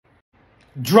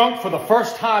Drunk for the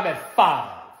first time at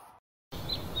 5.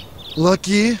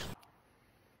 Lucky.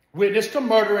 Witnessed a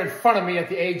murder in front of me at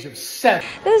the age of 7.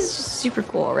 This is just super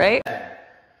cool, right?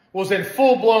 Was in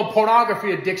full-blown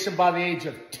pornography addiction by the age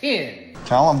of 10.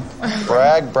 Tell him.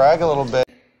 Brag a little bit.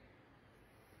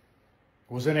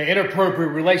 Was in an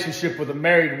inappropriate relationship with a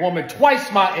married woman twice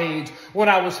my age when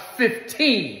I was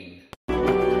 15.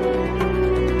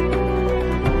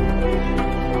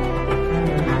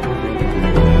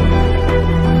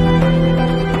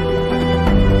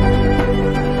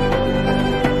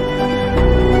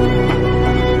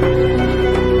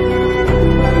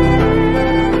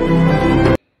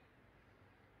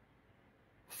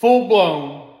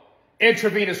 Full-blown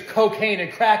intravenous cocaine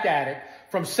and crack addict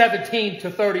from 17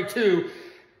 to 32,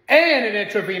 and an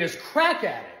intravenous crack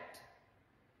addict.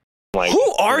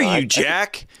 Who are you,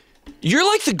 Jack? You're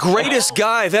like the greatest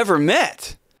guy I've ever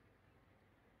met.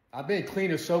 I've been clean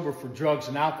and sober for drugs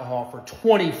and alcohol for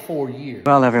 24 years.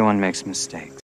 Well, everyone makes mistakes.